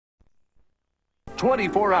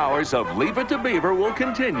24 hours of Leave It to Beaver will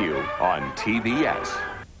continue on TBS.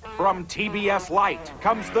 From TBS Light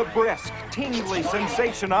comes the brisk, tingly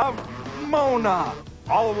sensation of Mona.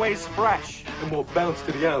 Always fresh. And more bounce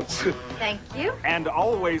to the ounce. Thank you. And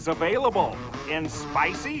always available in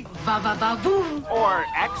spicy Va-va-va-voom. or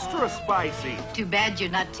extra spicy. Too bad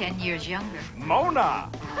you're not 10 years younger. Mona.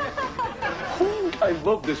 Ooh, I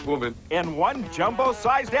love this woman. In one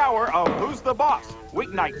jumbo-sized hour of Who's the Boss?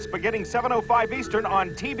 Weeknights beginning 7:05 Eastern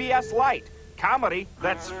on TBS Light. Comedy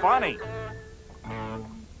that's funny.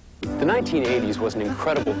 The 1980s was an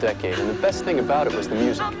incredible decade, and the best thing about it was the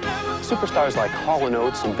music. Superstars like Hall &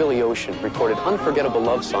 Oates and Billy Ocean recorded unforgettable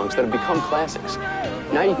love songs that have become classics.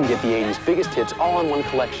 Now you can get the 80s biggest hits all in one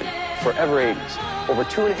collection, Forever 80s. Over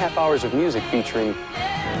 2.5 hours of music featuring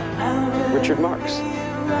Richard Marx,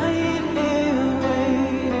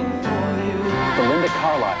 Belinda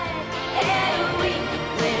Carlisle,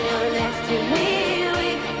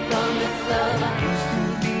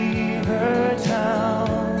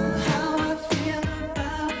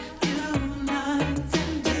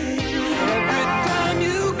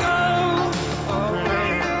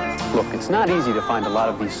 Look, it's not easy to find a lot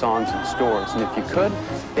of these songs in stores, and if you could,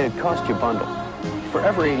 it'd cost you a bundle.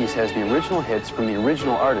 Forever 80s has the original hits from the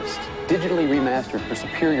original artists, digitally remastered for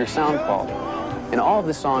superior sound quality. And all of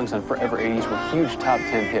the songs on Forever 80s were huge top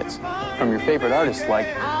 10 hits from your favorite artists like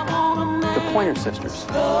the Pointer Sisters,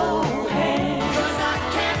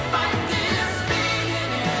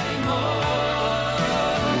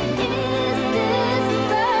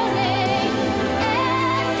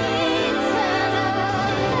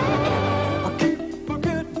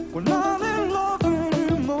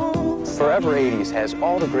 Forever 80s has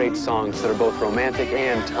all the great songs that are both romantic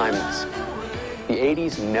and timeless. The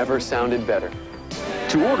 80s never sounded better.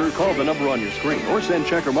 To order, call the number on your screen or send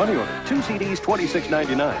check or money order. 2 CDs,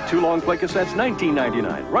 $26.99. 2 long play cassettes,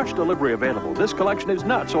 $19.99. Rush delivery available. This collection is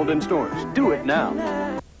not sold in stores. Do it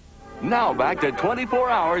now. Now back to 24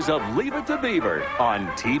 hours of Leave It to Beaver on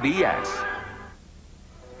TBS.